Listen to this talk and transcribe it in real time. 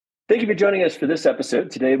Thank you for joining us for this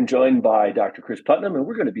episode. Today I'm joined by Dr. Chris Putnam, and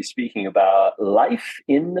we're going to be speaking about life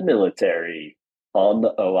in the military on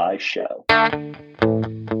the OI Show.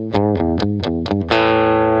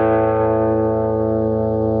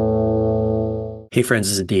 Hey friends,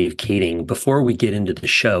 this is Dave Kading. Before we get into the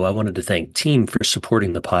show, I wanted to thank Team for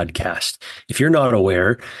supporting the podcast. If you're not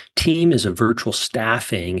aware, Team is a virtual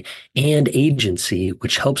staffing and agency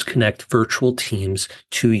which helps connect virtual teams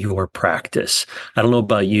to your practice. I don't know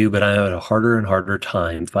about you, but I had a harder and harder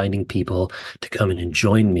time finding people to come in and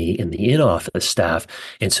join me in the in-office staff.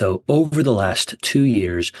 And so over the last 2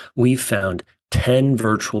 years, we've found 10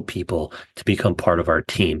 virtual people to become part of our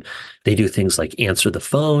team. They do things like answer the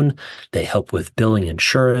phone, they help with billing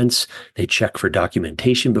insurance, they check for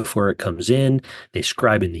documentation before it comes in, they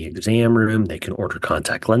scribe in the exam room, they can order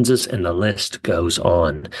contact lenses, and the list goes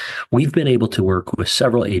on. We've been able to work with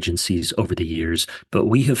several agencies over the years, but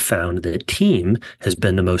we have found that Team has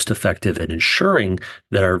been the most effective at ensuring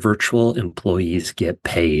that our virtual employees get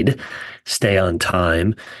paid, stay on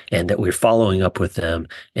time, and that we're following up with them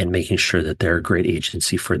and making sure that they're a great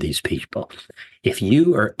agency for these people. If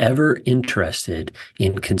you are ever interested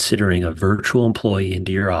in considering a virtual employee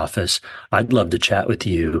into your office, I'd love to chat with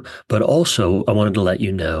you. But also, I wanted to let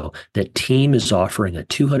you know that Team is offering a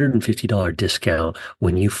 $250 discount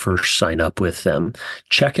when you first sign up with them.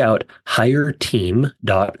 Check out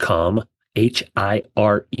hireteam.com,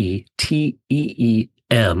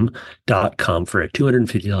 hireteem.com for a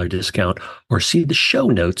 $250 discount, or see the show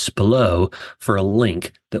notes below for a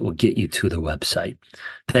link that will get you to the website.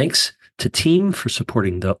 Thanks to Team for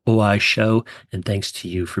supporting the OI Show, and thanks to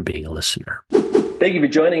you for being a listener. Thank you for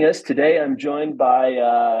joining us. Today I'm joined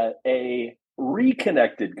by a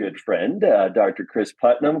reconnected good friend, Dr. Chris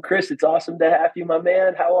Putnam. Chris, it's awesome to have you, my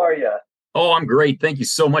man. How are you? Oh, I'm great. Thank you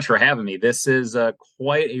so much for having me. This is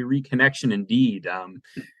quite a reconnection indeed. I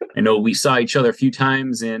know we saw each other a few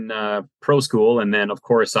times in pro school, and then, of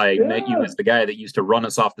course, I met you as the guy that used to run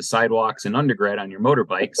us off the sidewalks in undergrad on your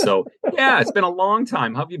motorbike. So, yeah, it's been a long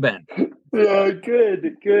time. How have you been? Yeah,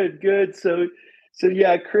 good. So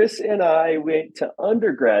yeah, Chris and I went to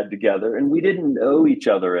undergrad together, and we didn't know each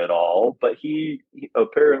other at all. But he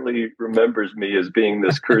apparently remembers me as being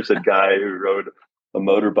this cursed guy who rode a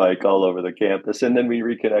motorbike all over the campus. And then we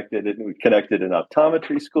reconnected, and we connected in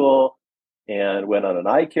optometry school and went on an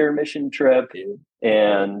eye care mission trip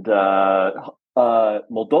and Moldova,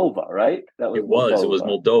 right? It was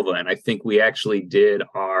Moldova. And I think we actually did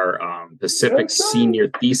our Pacific senior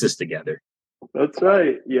thesis together. That's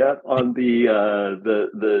right. Yeah, on the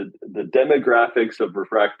demographics of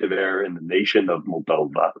refractive error in the nation of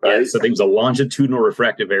Moldova. Right? Yeah, so there was a longitudinal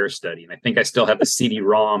refractive error study, and I think I still have the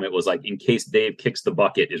CD-ROM. It was like, in case Dave kicks the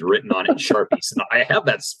bucket, is written on it in Sharpies. And I have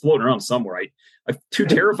that floating around somewhere. I'm too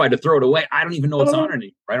terrified to throw it away. I don't even know it's on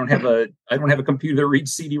anymore. I don't have a computer that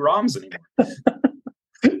reads CD-ROMs anymore.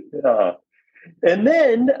 Yeah. And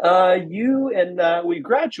then you and we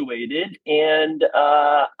graduated, and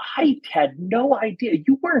I had no idea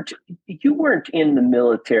you weren't in the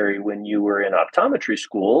military when you were in optometry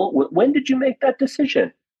school. When did you make that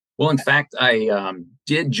decision? Well, in fact, I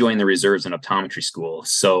did join the reserves in optometry school,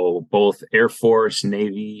 so both Air Force,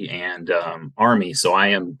 Navy, and Army. So I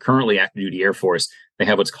am currently active duty Air Force. They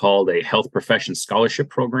have what's called a health profession scholarship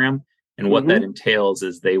program. And what that entails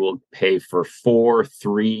is they will pay for 4,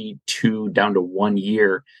 3, 2, down to 1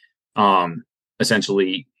 year.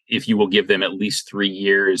 Essentially, if you will give them at least 3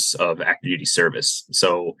 years of active duty service.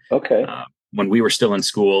 So when we were still in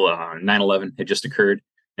school, 9/11 had just occurred.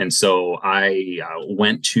 And so I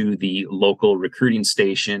went to the local recruiting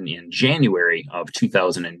station in January of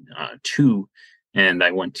 2002, and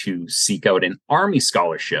I went to seek out an Army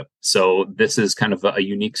scholarship. So this is kind of a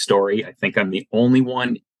unique story. I think I'm the only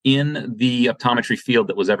one in the optometry field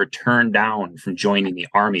that was ever turned down from joining the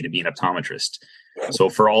Army to be an optometrist. So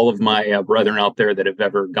for all of my brethren out there that have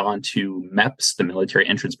ever gone to MEPS, the Military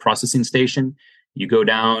Entrance Processing Station, you go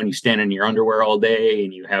down, you stand in your underwear all day,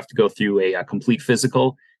 and you have to go through a complete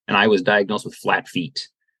physical. And I was diagnosed with flat feet.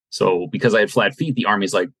 So because I had flat feet, the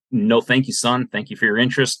Army's like, no, thank you, son. Thank you for your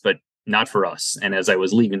interest, but not for us. And as I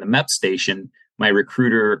was leaving the MEPS station, my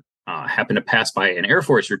recruiter happened to pass by an Air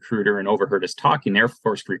Force recruiter and overheard us talking. The Air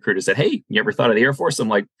Force recruiter said, hey, you ever thought of the Air Force? I'm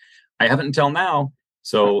like, I haven't until now.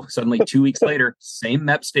 So suddenly 2 weeks later, same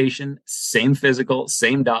MEP station, same physical,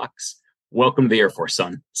 same docs. Welcome to the Air Force,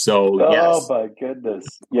 son. So, yes. Oh, my goodness.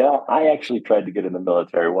 Yeah, I actually tried to get in the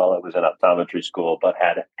military while I was in optometry school, but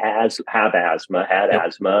had asthma,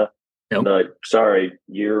 And they're like, sorry,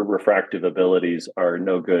 your refractive abilities are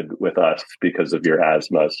no good with us because of your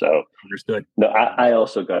asthma. So Understood. No, I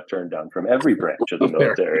also got turned down from every branch of the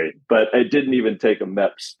military, but I didn't even take a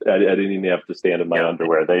MEPS. I didn't even have to stand in my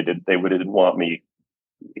underwear. They didn't want me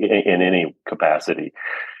in any capacity.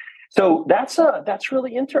 So that's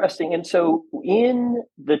really interesting. And so in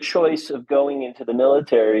the choice of going into the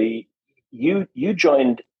military, you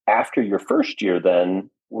joined after your first year then,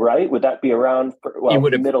 right? Would that be around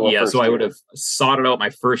middle of first so year? I would have sought it out my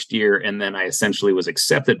first year, and then I essentially was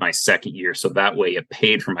accepted my second year. So that way it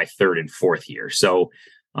paid for my third and fourth year. So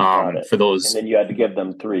for those, and then you had to give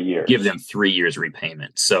them 3 years. Give them 3 years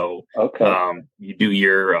repayment. So okay. You do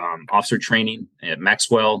your officer training at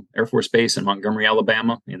Maxwell Air Force Base in Montgomery,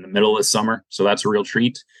 Alabama, in the middle of the summer. So that's a real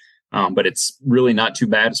treat. But it's really not too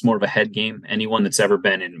bad. It's more of a head game. Anyone that's ever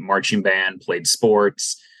been in marching band, played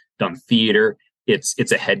sports, done theater,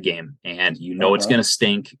 it's a head game, and it's going to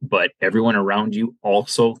stink, but everyone around you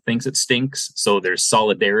also thinks it stinks. So there's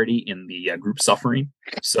solidarity in the group suffering.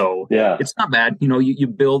 So it's not bad. You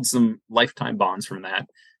build some lifetime bonds from that.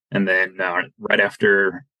 And then right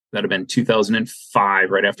after, that'd have been 2005,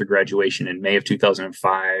 right after graduation in May of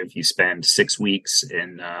 2005, you spend 6 weeks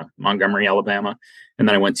in Montgomery, Alabama. And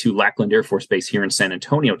then I went to Lackland Air Force Base here in San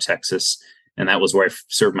Antonio, Texas. And that was where I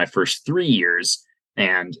served my first 3 years.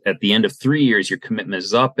 And at the end of 3 years, your commitment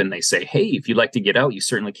is up, and they say, hey, if you'd like to get out, you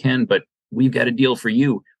certainly can, but we've got a deal for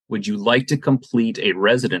you. Would you like to complete a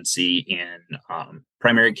residency in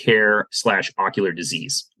primary care / ocular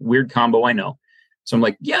disease? Weird combo, I know. So I'm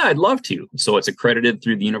like, yeah, I'd love to. So it's accredited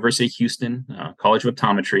through the University of Houston College of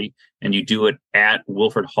Optometry, and you do it at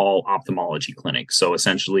Wilford Hall Ophthalmology Clinic. So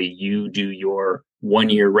essentially, you do your 1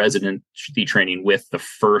 year residency training with the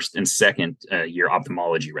first and second year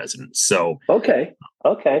ophthalmology residents. So okay.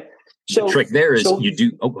 So the trick there is you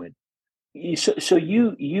do. Oh, go ahead. So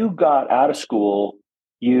you got out of school.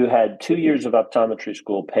 You had 2 years of optometry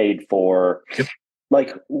school paid for. Yep.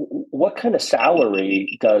 Like, what kind of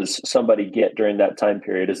salary does somebody get during that time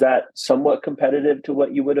period? Is that somewhat competitive to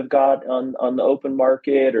what you would have got on the open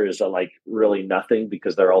market, or is it like really nothing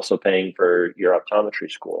because they're also paying for your optometry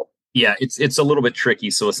school? Yeah, it's a little bit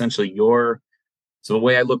tricky. So essentially, so the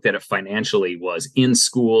way I looked at it financially was, in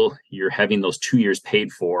school, you're having those 2 years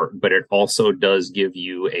paid for, but it also does give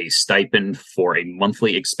you a stipend for a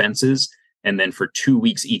monthly expenses. And then for 2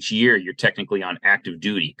 weeks each year, you're technically on active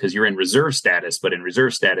duty because you're in reserve status. But in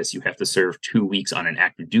reserve status, you have to serve 2 weeks on an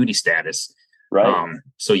active duty status. Right.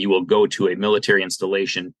 So you will go to a military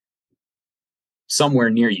installation somewhere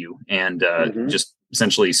near you and just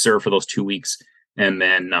essentially serve for those 2 weeks. And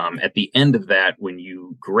then at the end of that, when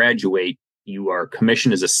you graduate, you are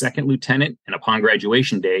commissioned as a second lieutenant. And upon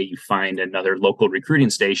graduation day, you find another local recruiting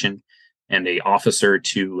station and a officer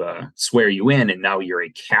to swear you in, and now you're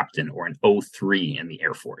a captain or an O3 in the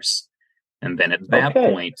Air Force. And then at that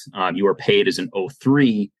point, you are paid as an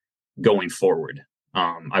O3 going forward.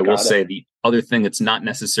 I will say the other thing that's not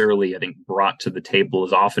necessarily, I think, brought to the table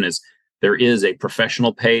as often is there is a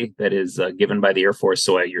professional pay that is given by the Air Force.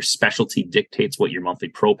 So your specialty dictates what your monthly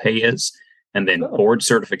pro pay is. And then board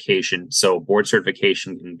certification. So board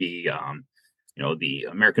certification can be the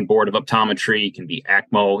American Board of Optometry, can be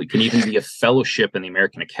ACMO, it can even be a fellowship in the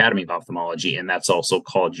American Academy of Ophthalmology, and that's also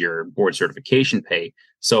called your board certification pay.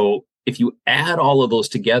 So if you add all of those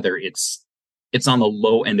together, it's on the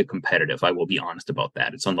low end of competitive. I will be honest about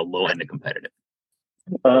that. It's on the low end of competitive.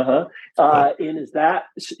 And is that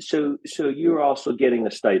so? So you're also getting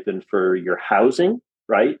a stipend for your housing,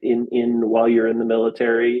 right? In while you're in the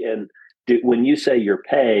military, and when you say your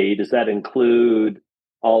pay, does that include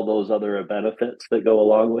all those other benefits that go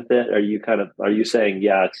along with it? Are you saying,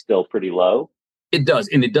 yeah, it's still pretty low? It does.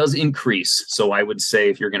 And it does increase. So I would say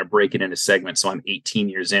if you're going to break it into segments, so I'm 18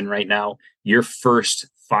 years in right now, your first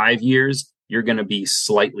 5 years, you're going to be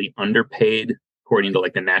slightly underpaid according to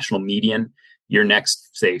like the national median. Your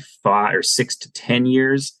next, say 5 or 6 to 10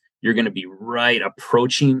 years, you're going to be right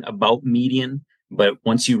approaching about median. But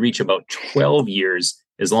once you reach about 12 years,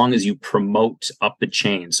 as long as you promote up the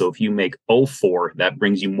chain. So if you make 04, that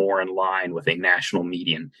brings you more in line with a national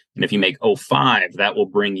median. And if you make 05, that will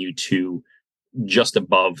bring you to just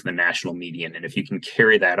above the national median. And if you can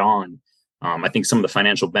carry that on, I think some of the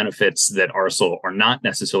financial benefits that also are not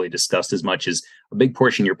necessarily discussed as much is a big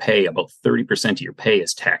portion of your pay, about 30% of your pay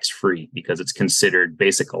is tax-free because it's considered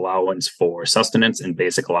basic allowance for sustenance and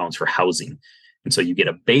basic allowance for housing. And so you get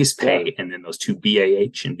a base pay, and then those two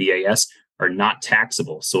BAH and BAS are not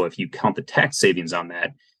taxable. So if you count the tax savings on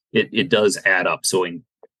that, it does add up. So in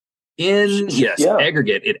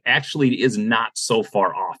aggregate, it actually is not so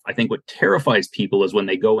far off. I think what terrifies people is when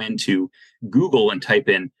they go into Google and type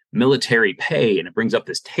in military pay, and it brings up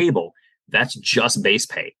this table. That's just base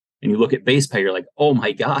pay. And you look at base pay, you're like, oh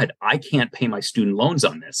my God, I can't pay my student loans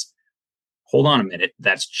on this. Hold on a minute.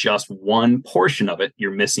 That's just one portion of it.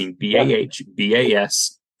 You're missing BAH,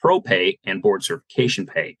 BAS, pro pay, and board certification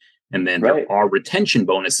pay. And then there are retention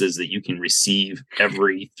bonuses that you can receive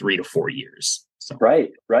every 3 to 4 years. So.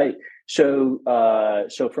 Right. So,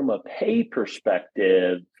 so from a pay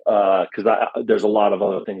perspective, because there's a lot of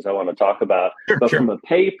other things I want to talk about, from a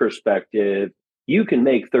pay perspective, you can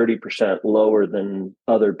make 30% lower than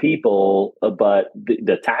other people, but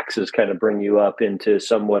the taxes kind of bring you up into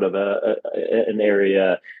somewhat of an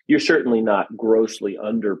area. You're certainly not grossly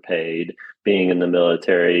underpaid being in the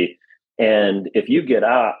military. And if you get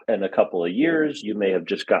out in a couple of years, you may have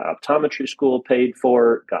just got optometry school paid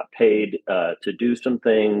for, got paid to do some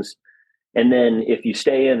things. And then if you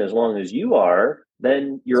stay in as long as you are,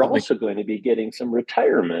 then you're also going to be getting some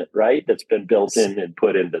retirement, right? That's been built in and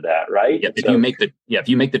put into that, right? If you make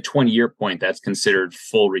the 20-year point, that's considered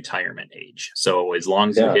full retirement age. So as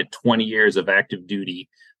long as you hit 20 years of active duty,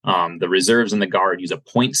 the reserves and the Guard use a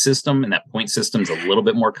point system, and that point system is a little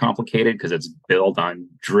bit more complicated because it's built on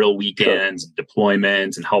drill weekends,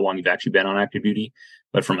 deployments, and how long you've actually been on active duty.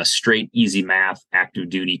 But from a straight easy math, active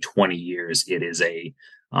duty 20 years, it is a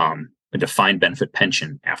defined benefit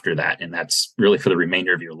pension after that. And that's really for the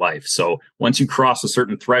remainder of your life. So once you cross a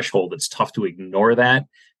certain threshold, it's tough to ignore that.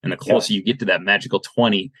 And the closer you get to that magical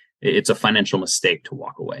 20, it's a financial mistake to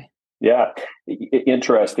walk away. Yeah.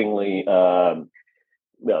 Interestingly,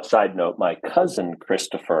 side note, my cousin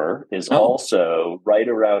Christopher is also right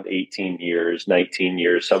around 18 years, 19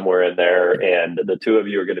 years, somewhere in there. And the two of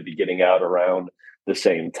you are going to be getting out around the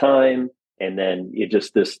same time. And then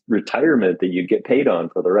this retirement that you get paid on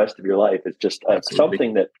for the rest of your life is just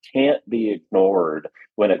something that can't be ignored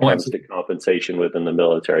when it comes to compensation within the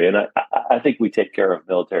military. And I think we take care of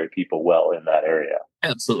military people well in that area.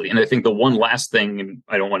 Absolutely. And I think the one last thing, and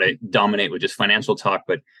I don't want to dominate with just financial talk,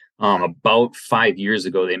 but about 5 years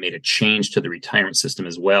ago, they made a change to the retirement system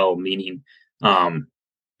as well, meaning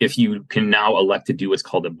if you can now elect to do what's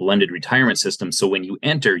called a blended retirement system. So when you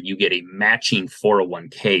enter, you get a matching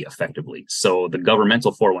 401k effectively. So the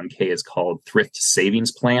governmental 401k is called Thrift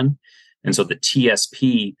Savings Plan. And so the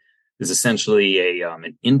TSP is essentially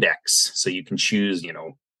an index. So you can choose,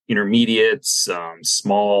 intermediates,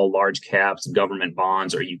 small, large caps, government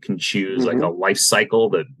bonds, or you can choose like a life cycle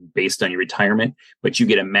that based on your retirement, but you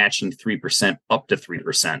get a matching 3% up to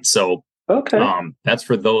 3%. So that's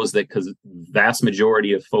for those because vast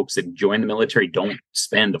majority of folks that join the military don't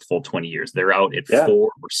spend a full 20 years. They're out at 4 or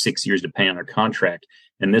 6 years, depending on their contract.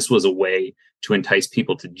 And this was a way to entice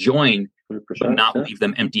people to join, but not leave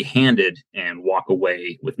them empty-handed and walk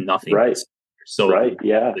away with nothing. Right. So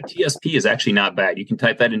the TSP is actually not bad. You can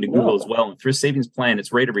type that into Google as well. And Thrift Savings Plan,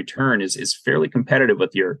 its rate of return is fairly competitive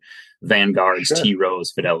with your Vanguards, T.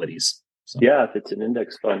 Rowe's, Fidelities. So. Yeah, if it's an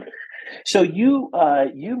index fund. So you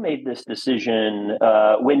made this decision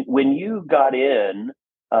when you got in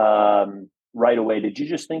right away. Did you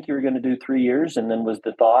just think you were going to do 3 years, and then was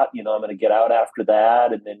the thought, I'm going to get out after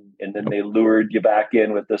that, and then they lured you back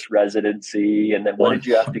in with this residency, and then what did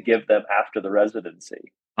you have to give them after the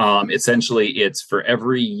residency? Essentially, it's for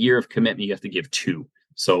every year of commitment you have to give 2.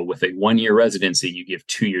 So with a 1-year residency, you give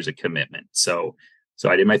 2 years of commitment. So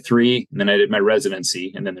I did my 3, and then I did my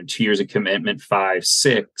residency, and then there 2 years of commitment, 5,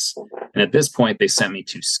 6. And at this point, they sent me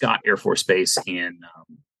to Scott Air Force Base in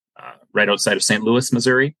right outside of St. Louis,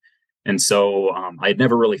 Missouri. And so I had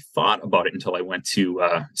never really thought about it until I went to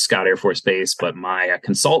Scott Air Force Base. But my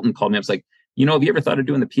consultant called me. I was like, have you ever thought of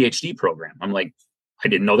doing the PhD program? I'm like, I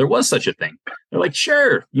didn't know there was such a thing. They're like,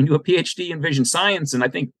 sure, you can do a PhD in vision science. And I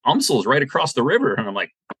think UMSL's right across the river. And I'm like,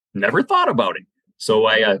 never thought about it. So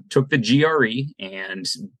I took the GRE and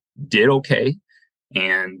did okay,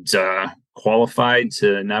 and qualified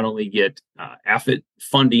to not only get AFIT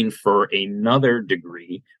funding for another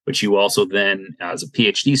degree, but you also then, as a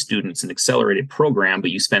PhD student, it's an accelerated program, but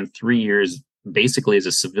you spend 3 years basically as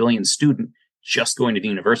a civilian student just going to the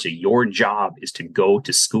university. Your job is to go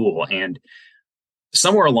to school. And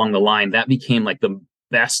somewhere along the line, that became like the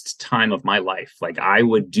best time of my life. Like I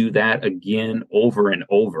would do that again over and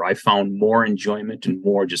over. I found more enjoyment and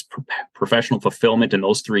more just professional fulfillment in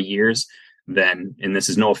those 3 years than, and this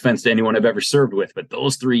is no offense to anyone I've ever served with, but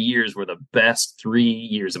those 3 years were the best 3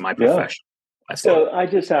 years of my profession. So I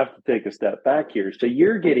just have to take a step back here. So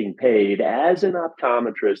you're getting paid as an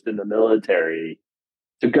optometrist in the military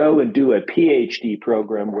to go and do a PhD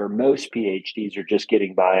program where most PhDs are just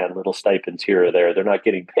getting by on little stipends here or there. They're not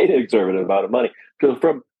getting paid an exorbitant amount of money. So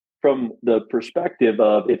from the perspective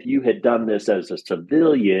of if you had done this as a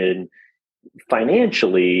civilian,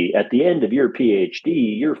 financially, at the end of your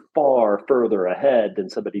PhD, you're far further ahead than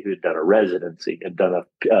somebody who had done a residency and done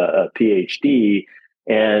a PhD,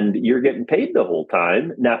 and you're getting paid the whole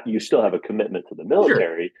time. Now you still have a commitment to the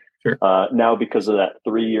military. Sure. Now, because of that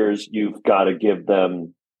 3 years, you've got to give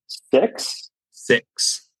them six.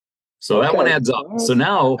 So that one adds up. So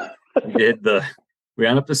now we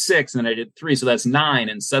ran up to 6, and then I did 3. So that's 9.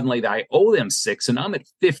 And suddenly I owe them 6. And I'm at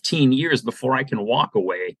 15 years before I can walk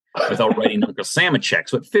away without writing Uncle Sam a check.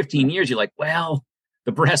 So at 15 years, you're like, well,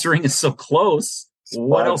 the brass ring is so close.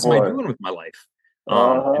 What else am I doing with my life?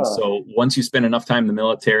 And so once you spend enough time in the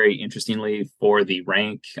military, interestingly, for the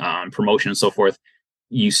rank, promotion and so forth,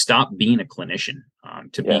 you stop being a clinician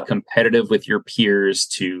to be competitive with your peers,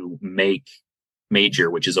 to make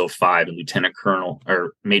major, which is 05, and lieutenant colonel,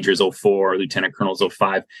 or major is 04, lieutenant colonel is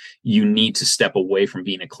 05. You need to step away from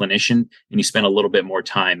being a clinician, and you spend a little bit more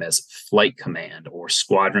time as flight command or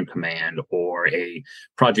squadron command or a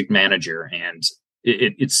project manager. And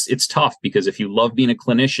it's tough, because if you love being a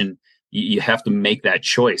clinician, you have to make that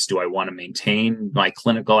choice. Do I want to maintain my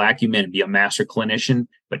clinical acumen and be a master clinician,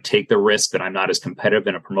 but take the risk that I'm not as competitive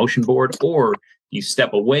in a promotion board? Or you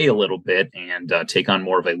step away a little bit and take on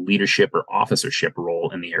more of a leadership or officership role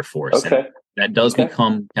in the Air Force. Okay. And that does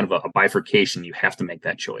become kind of a bifurcation. You have to make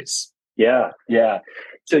that choice. Yeah.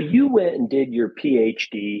 So you went and did your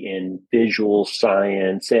PhD in visual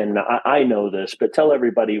science. And I know this, but tell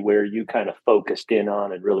everybody where you kind of focused in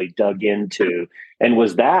on and really dug into. And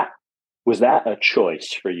was that a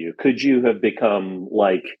choice for you? Could you have become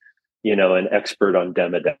an expert on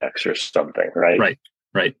Demodex or something, right?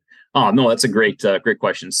 Right. Oh, no, that's a great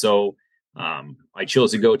question. So I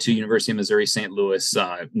chose to go to University of Missouri, St. Louis,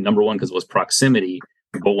 number one, because it was proximity.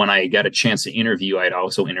 But when I got a chance to interview, I'd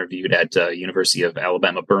also interviewed at University of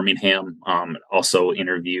Alabama, Birmingham, also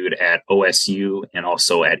interviewed at OSU, and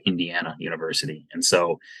also at Indiana University. And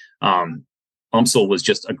so UMSL was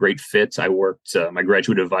just a great fit. I worked, my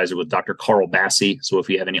graduate advisor was Dr. Carl Bassey. So if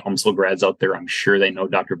you have any UMSL grads out there, I'm sure they know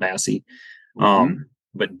Dr. Bassey.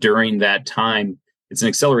 But during that time, it's an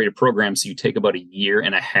accelerated program. So you take about 1.5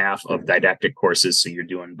 years of didactic courses. So you're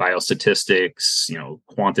doing biostatistics,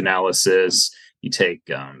 quant analysis. You take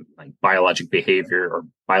like biologic behavior or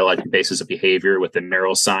biologic basis of behavior with the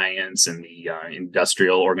neuroscience and the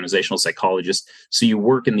industrial organizational psychologist. So you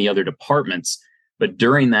work in the other departments. But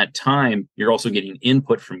during that time, you're also getting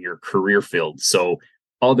input from your career field. So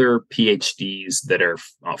other PhDs that are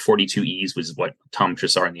 42Es, which is what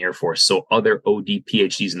optometrists are in the Air Force. So other OD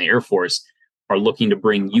PhDs in the Air Force are looking to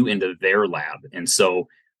bring you into their lab. And so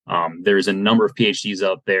there's a number of PhDs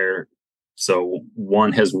out there. So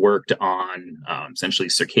one has worked on essentially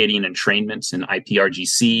circadian entrainment and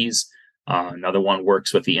IPRGCs. Another one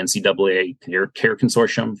works with the NCAA Care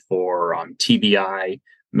Consortium for TBI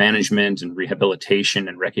management and rehabilitation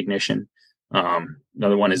and recognition.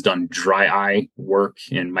 Another one has done dry eye work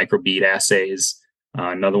in microbead assays.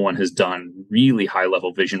 Another one has done really high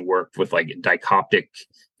level vision work with like dicoptic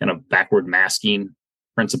kind of backward masking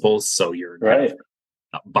principles. So you're kind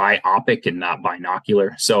of biopic and not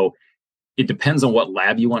binocular. So it depends on what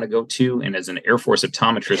lab you want to go to. And as an Air Force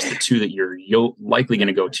optometrist, the two that you're likely going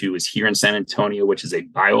to go to is here in San Antonio, which is a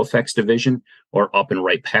bioeffects division, or up in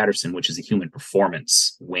Wright-Patterson, which is a human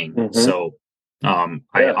performance wing. So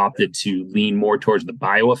I opted to lean more towards the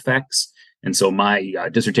bioeffects. And so my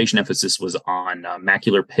dissertation emphasis was on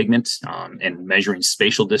macular pigment and measuring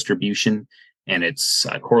spatial distribution and its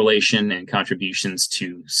correlation and contributions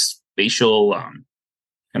to spatial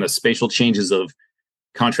spatial changes of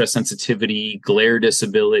contrast sensitivity, glare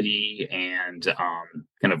disability, and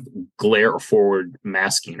kind of glare or forward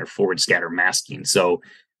masking or forward scatter masking. So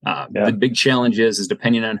the big challenge is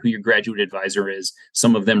depending on who your graduate advisor is,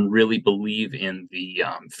 some of them really believe in the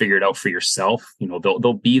figure it out for yourself.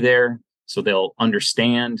 They'll be there, so they'll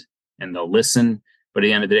understand and they'll listen. But at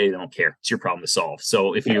the end of the day, they don't care. It's your problem to solve.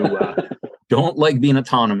 So if you don't like being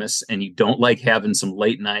autonomous and you don't like having some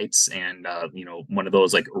late nights and, one of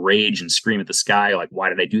those like rage and scream at the sky, like, why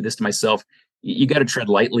did I do this to myself? You got to tread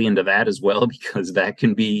lightly into that as well, because it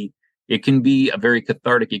can be a very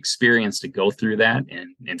cathartic experience to go through that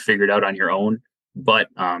and figure it out on your own. But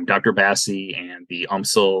Dr. Bassey and the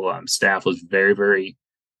UMSL staff was very, very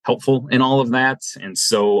helpful in all of that. And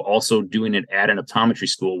so also doing it at an optometry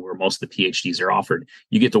school where most of the PhDs are offered,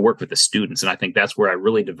 you get to work with the students. And I think that's where I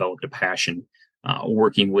really developed a passion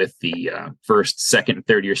working with the first, second, and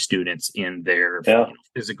third year students in their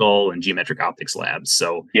physical and geometric optics labs.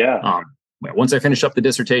 So once I finished up the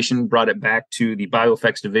dissertation, brought it back to the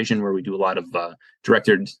bioeffects division where we do a lot of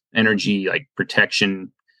directed energy, like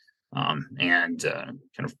protection, and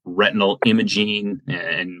kind of retinal imaging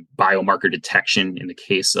and biomarker detection in the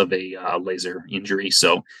case of a laser injury.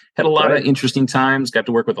 So had a lot of interesting times, got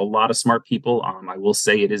to work with a lot of smart people. I will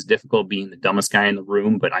say it is difficult being the dumbest guy in the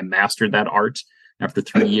room, but I mastered that art after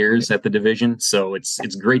 3 years at the division. So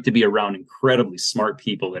it's great to be around incredibly smart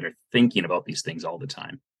people that are thinking about these things all the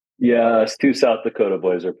time. Yeah, us two South Dakota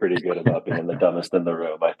boys are pretty good about being the dumbest in the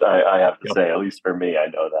room. I have to say, at least for me, I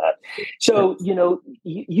know that. So,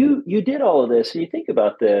 you did all of this, and you think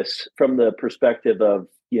about this from the perspective of,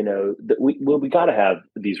 we got to have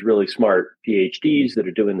these really smart PhDs that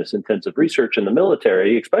are doing this intensive research in the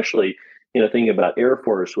military, especially, thinking about Air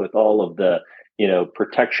Force with all of the,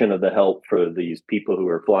 protection of the help for these people who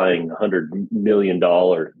are flying $100 million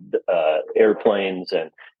airplanes and,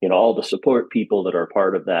 all the support people that are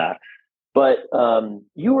part of that. But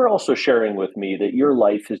you were also sharing with me that your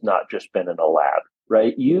life has not just been in a lab,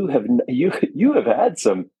 right? You have had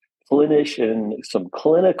some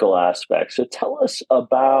clinical aspects. So tell us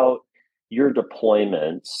about your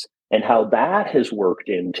deployments and how that has worked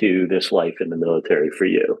into this life in the military for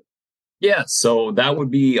you. Yeah, so that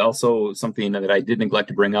would be also something that I did neglect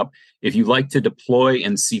to bring up. If you like to deploy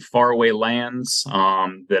and see faraway lands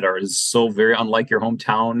that are so very unlike your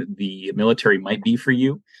hometown, the military might be for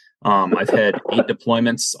you. I've had 8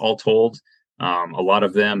 deployments all told. A lot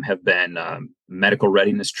of them have been medical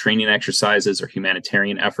readiness training exercises or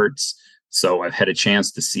humanitarian efforts. So I've had a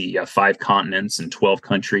chance to see 5 continents and 12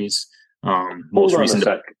 countries. Hold on a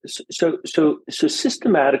sec. So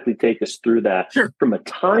systematically take us through that from a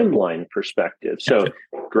timeline perspective. So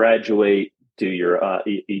graduate, do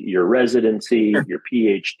your residency, your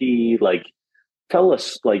PhD. Like, tell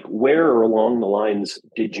us, like, where along the lines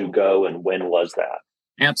did you go, and when was that?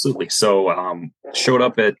 Absolutely. So showed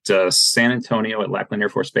up at San Antonio at Lackland Air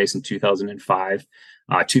Force Base in 2005.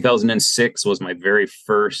 2006 was my very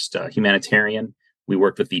first humanitarian. We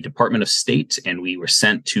worked with the Department of State, and we were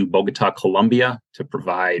sent to Bogota, Colombia, to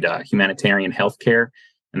provide humanitarian healthcare.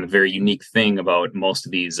 And the very unique thing about most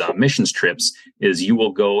of these missions trips is you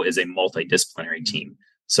will go as a multidisciplinary team.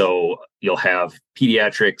 So you'll have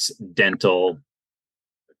pediatrics, dental,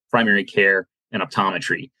 primary care, and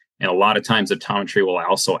optometry. And a lot of times optometry will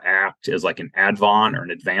also act as like an ADVON or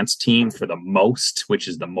an advanced team for the MOST, which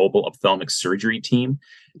is the mobile ophthalmic surgery team.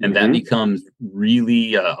 And that becomes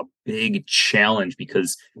really a big challenge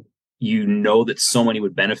because that so many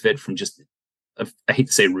would benefit from just, I hate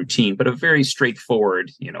to say routine, but a very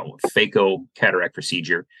straightforward, phaco cataract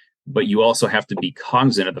procedure. But you also have to be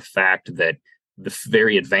cognizant of the fact that the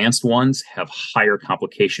very advanced ones have higher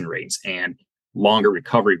complication rates and longer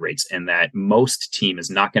recovery rates, and that most team is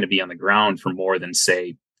not going to be on the ground for more than,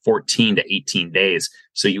 say, 14 to 18 days.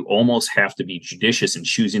 So you almost have to be judicious in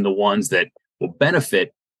choosing the ones that will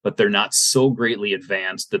benefit, but they're not so greatly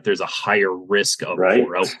advanced that there's a higher risk of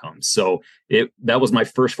poor outcomes. So that was my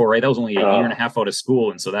first foray. That was only a year and a half out of school.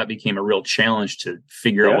 And so that became a real challenge to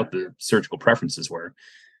figure out what the surgical preferences were.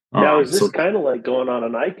 Now, is this kind of like going on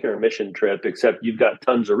an eye care mission trip, except you've got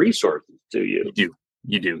tons of resources to you?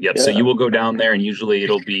 You do. Yep. Yeah. So you will go down there, and usually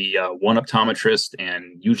it'll be one optometrist and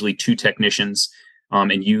usually 2 technicians.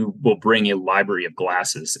 And you will bring a library of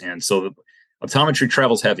glasses. And so the optometry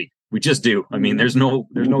travels heavy. We just do. I mean, there's no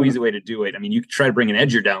easy way to do it. I mean, you could try to bring an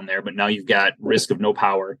edger down there, but now you've got risk of no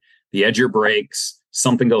power. The edger breaks,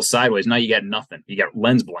 something goes sideways. Now you got nothing. You got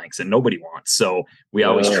lens blanks, and nobody wants. So we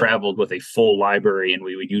always traveled with a full library, and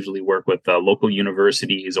we would usually work with local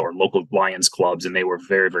universities or local Lions clubs, and they were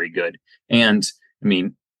very, very good. And I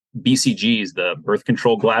mean, BCGs, the birth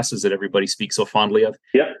control glasses that everybody speaks so fondly of.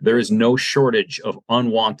 Yeah. There is no shortage of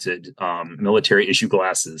unwanted military issue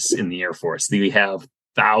glasses in the Air Force. We have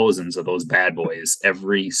thousands of those bad boys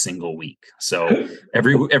every single week. So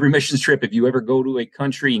every missions trip, if you ever go to a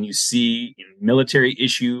country and you see military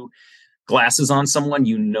issue glasses on someone,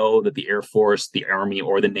 you know that the Air Force, the Army,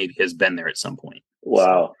 or the Navy has been there at some point.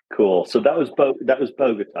 Wow, cool. So that was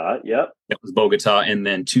Bogota. Yep. That was Bogota. And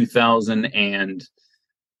then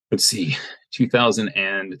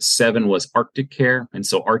 2007 was Arctic Care. And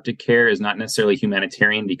so Arctic Care is not necessarily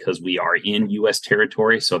humanitarian because we are in U.S.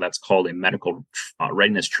 territory. So that's called a medical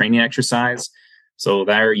readiness training exercise. So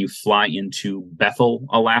there you fly into Bethel,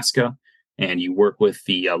 Alaska, and you work with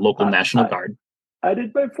the local National Guard. I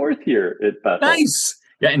did my 4th year at Bethel. Nice.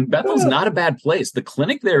 Yeah, and Bethel's not a bad place. The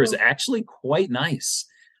clinic there is actually quite nice.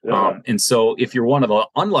 Yeah. And so if you're one of the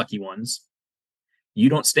unlucky ones, you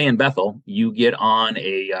don't stay in Bethel. You get on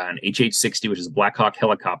an HH-60, which is a Black Hawk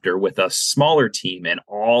helicopter, with a smaller team and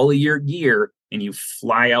all of your gear, and you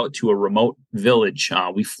fly out to a remote village.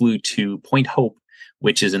 We flew to Point Hope,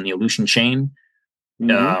 which is in the Aleutian Chain.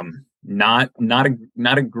 Not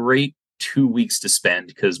a great 2 weeks to spend,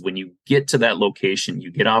 because when you get to that location,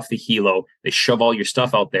 you get off the helo, they shove all your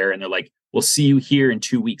stuff out there, and they're like, "We'll see you here in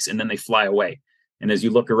 2 weeks," and then they fly away. And as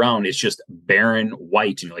you look around, it's just barren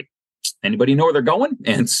white, and you're like, "Anybody know where they're going?"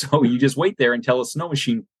 And so you just wait there until a snow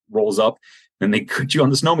machine rolls up, and they put you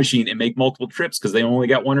on the snow machine and make multiple trips because they only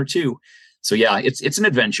got one or two. So yeah, it's an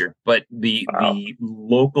adventure, but the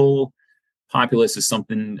local populace is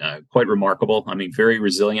something quite remarkable. I mean, very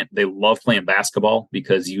resilient. They love playing basketball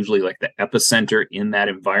because usually like the epicenter in that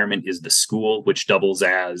environment is the school, which doubles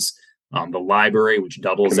as the library, which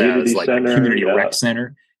doubles Community as like center, the community yeah. rec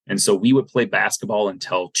center. And so we would play basketball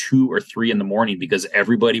until 2 or 3 in the morning because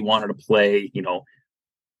everybody wanted to play,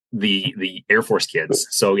 the Air Force kids.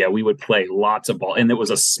 So yeah, we would play lots of ball, and it was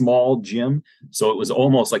a small gym, so it was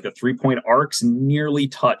almost like the 3-point arcs nearly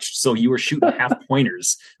touched. So you were shooting half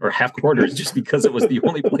pointers or half quarters just because it was the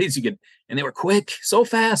only place you could, and they were quick, so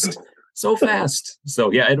fast. So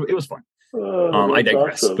yeah, it was fun. I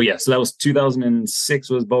digress. Awesome. But yeah, so that was 2006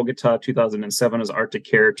 was Bogota, 2007 was Arctic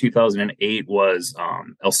Care, 2008 was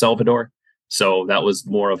El Salvador. So that was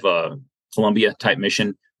more of a Colombia type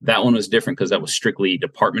mission. That one was different because that was strictly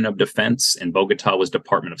Department of Defense, and Bogota was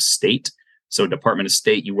Department of State. So Department of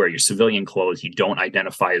State, you wear your civilian clothes, you don't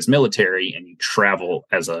identify as military, and you travel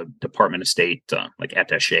as a Department of State, like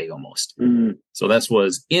attaché almost. Mm-hmm. So this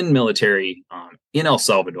was in military, in El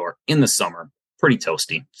Salvador in the summer, pretty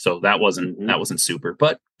toasty. So that wasn't super,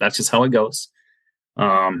 but that's just how it goes.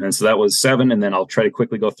 And so that was 7, and then I'll try to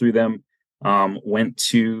quickly go through them. Went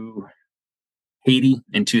to Haiti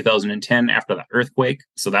in 2010 after the earthquake.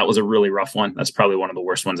 So that was a really rough one. That's probably one of the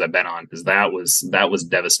worst ones I've been on, because that was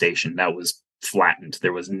devastation. That was flattened.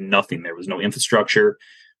 There was nothing. There was no infrastructure,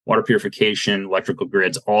 water purification, electrical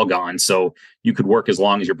grids, all gone. So you could work as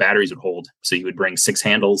long as your batteries would hold. So you would bring 6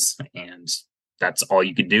 handles, and that's all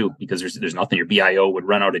you could do, because there's nothing. Your BIO would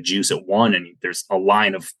run out of juice at 1, and there's a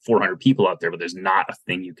line of 400 people out there, but there's not a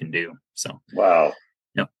thing you can do. So wow.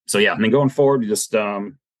 Yeah. So yeah, and then going forward, just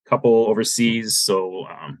couple overseas, so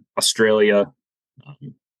Australia,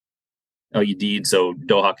 LUD, so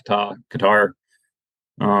Doha, Qatar.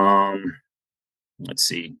 Let's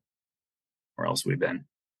see, where else we've been.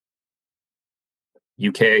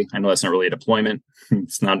 UK, I know that's not really a deployment.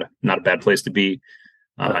 It's not a bad place to be.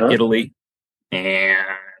 Italy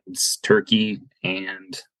and Turkey,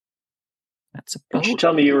 and that's about. Did you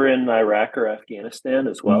tell me you were in Iraq or Afghanistan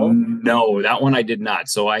as well? No, that one I did not.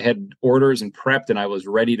 So I had orders and prepped, and I was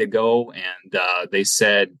ready to go. And they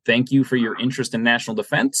said, "Thank you for your interest in national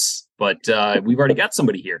defense, but we've already got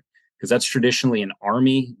somebody here," because that's traditionally an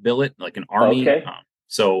army billet, like an army. Okay.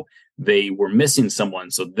 So they were missing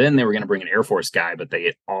someone. So then they were going to bring an Air Force guy, but they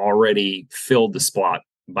had already filled the spot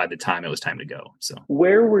by the time it was time to go. So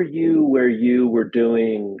where were you where you were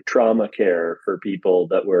doing trauma care for people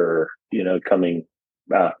that were, coming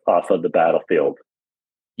off of the battlefield?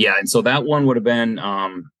 Yeah. And so that one would have been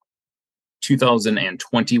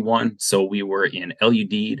 2021. So we were in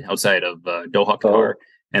LUD outside of Doha, Qatar.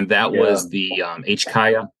 And that was the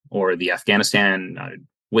HKIA, or the Afghanistan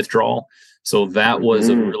withdrawal. So that was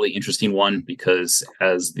a really interesting one, because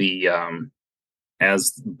as Bagram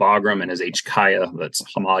and as HKIA, that's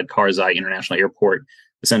Hamad Karzai International Airport,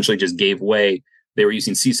 essentially just gave way, they were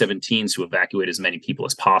using C-17s to evacuate as many people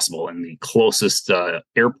as possible. And the closest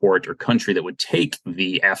airport or country that would take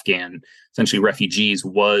the Afghan, essentially refugees,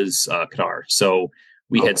 was Qatar. So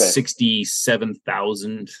we had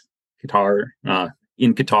 67,000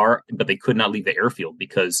 in Qatar, but they could not leave the airfield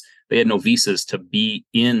because they had no visas to be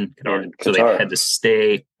in Qatar. So they had to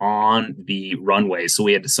stay on the runway. So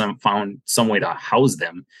we had to found some way to house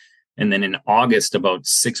them. And then in August, about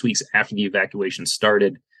 6 weeks after the evacuation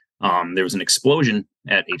started, there was an explosion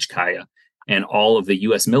at HKIA, and all of the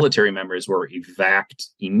U.S. military members were evac'd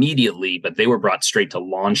immediately, but they were brought straight to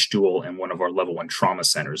Landstuhl and one of our level 1 trauma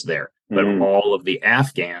centers there. But all of the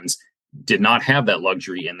Afghans did not have that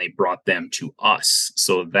luxury, and they brought them to us.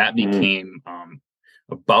 So that became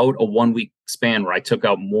about a 1 week span where I took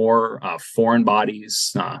out more foreign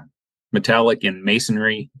bodies, metallic and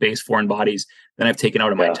masonry based foreign bodies, than I've taken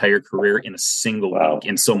out in my entire career in a single week.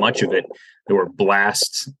 And so much of it, there were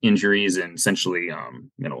blast injuries and essentially,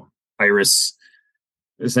 iris.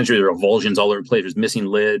 Essentially, there were avulsions all over the place. There's missing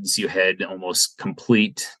lids. You had almost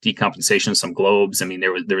complete decompensation of some globes. I mean,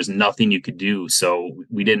 there was nothing you could do. So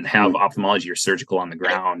we didn't have ophthalmology or surgical on the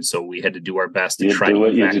ground. So we had to do our best to try to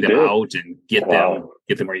evac them out and get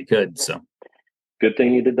them where you could. So good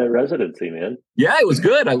thing you did that residency, man. Yeah, it was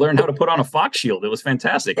good. I learned how to put on a Fox shield. It was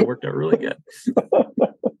fantastic. It worked out really good.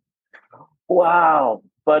 Wow.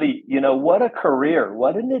 buddy, what a career,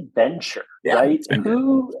 what an adventure, right? It's been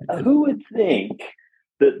good. Who would think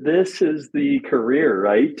that this is the career,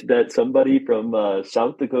 right? That somebody from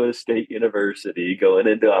South Dakota State University going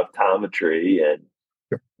into optometry, and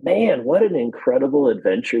man, what an incredible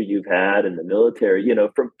adventure you've had in the military.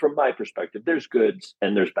 From my perspective, there's goods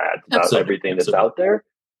and there's bads about everything that's out there,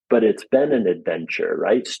 but it's been an adventure,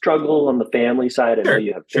 right? Struggle on the family side. I know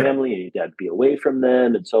you have family and you had to be away from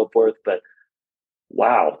them and so forth, but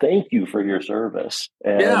wow, thank you for your service.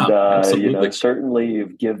 And certainly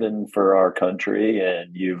you've given for our country,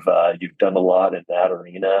 and you've done a lot in that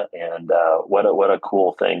arena. And what a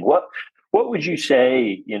cool thing. What would you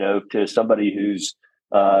say, to somebody who's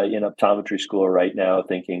in optometry school right now,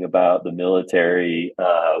 thinking about the military?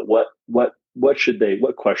 What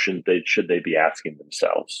questions should they be asking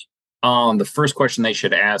themselves? The first question they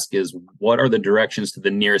should ask is, what are the directions to the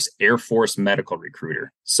nearest Air Force medical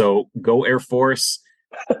recruiter? So go Air Force.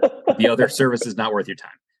 The other service is not worth your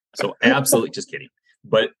time. So absolutely, just kidding.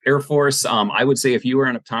 But Air Force, I would say if you are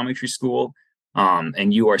in optometry school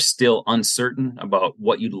and you are still uncertain about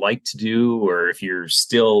what you'd like to do, or if you're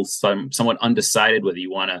still somewhat undecided whether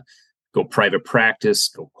you want to go private practice,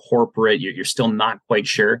 go corporate, you're still not quite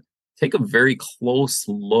sure, take a very close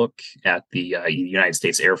look at the United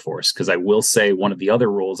States Air Force. Because I will say one of the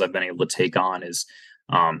other roles I've been able to take on is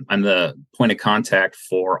I'm the point of contact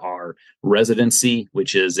for our residency,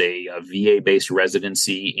 which is a VA-based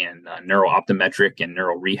residency in neuro-optometric and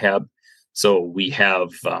neuro rehab. So we have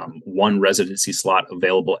one residency slot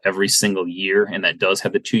available every single year, and that does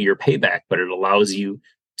have the 2-year payback, but it allows you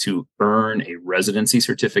to earn a residency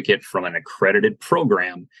certificate from an accredited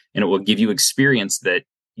program, and it will give you experience that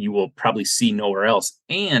you will probably see nowhere else.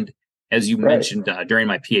 And as you mentioned during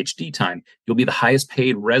my PhD time, you'll be the highest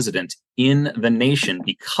paid resident in the nation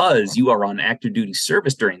because you are on active duty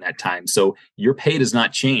service during that time. So your pay does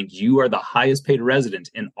not change. You are the highest paid resident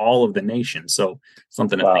in all of the nation. So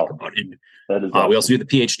something to think about. And, that is awesome. We also do the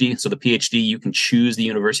PhD. So the PhD, you can choose the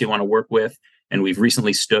university you want to work with. And we've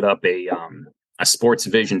recently stood up a sports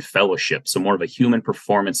vision fellowship. So more of a human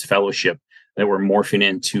performance fellowship that we're morphing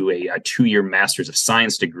into a 2-year Master's of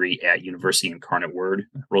Science degree at University Incarnate Word,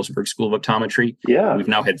 Rosenberg School of Optometry. Yeah. We've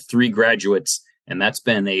now had 3 graduates, and that's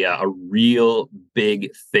been a real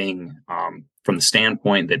big thing from the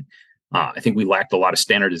standpoint that I think we lacked a lot of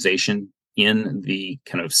standardization in the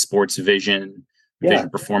kind of sports vision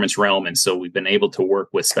performance realm. And so we've been able to work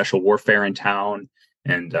with Special Warfare in town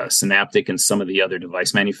and Synaptic and some of the other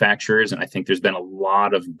device manufacturers. And I think there's been a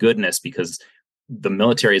lot of goodness because the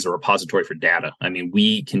military is a repository for data. I mean,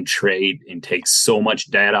 we can trade and take so much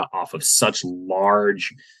data off of such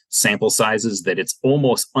large sample sizes that it's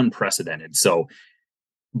almost unprecedented. So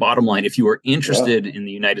bottom line, if you are interested in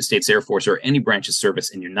the United States Air Force or any branch of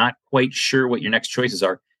service and you're not quite sure what your next choices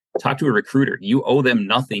are, talk to a recruiter. You owe them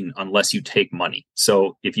nothing unless you take money.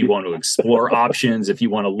 So if you want to explore options, if you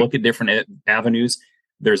want to look at different avenues,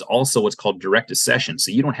 there's also what's called direct accession.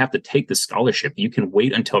 So you don't have to take the scholarship. You can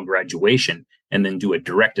wait until graduation and then do a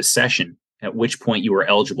direct accession, at which point you are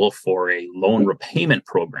eligible for a loan repayment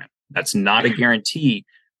program. That's not a guarantee,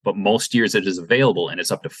 but most years it is available, and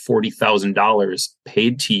it's up to $40,000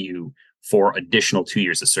 paid to you for additional 2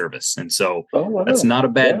 years of service. And so that's not a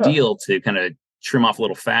bad deal to kind of trim off a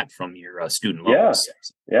little fat from your student loans.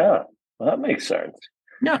 Yeah. Well, that makes sense.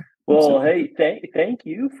 Yeah. Well, hey, thank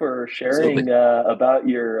you for sharing about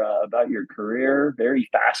your career. Very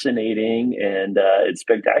fascinating and it's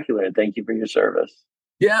spectacular. And thank you for your service.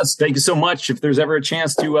 Yes, thank you so much. If there's ever a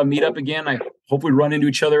chance to meet up again, I hope we run into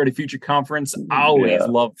each other at a future conference. I always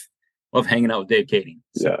love hanging out with Dave Kading.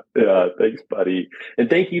 So. Yeah. Thanks, buddy. And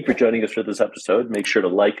thank you for joining us for this episode. Make sure to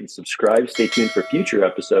like and subscribe. Stay tuned for future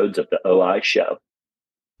episodes of the OI Show.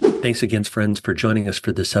 Thanks again, friends, for joining us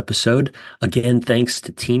for this episode. Again, thanks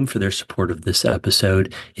to Team for their support of this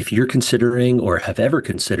episode. If you're considering or have ever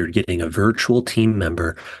considered getting a virtual team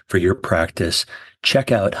member for your practice,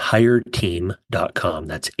 check out hireteam.com.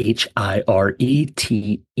 That's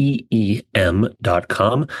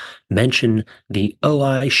HIRETEEM.com. Mention the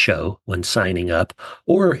OI Show when signing up,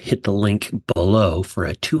 or hit the link below for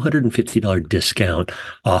a $250 discount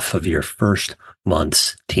off of your first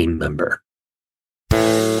month's team member.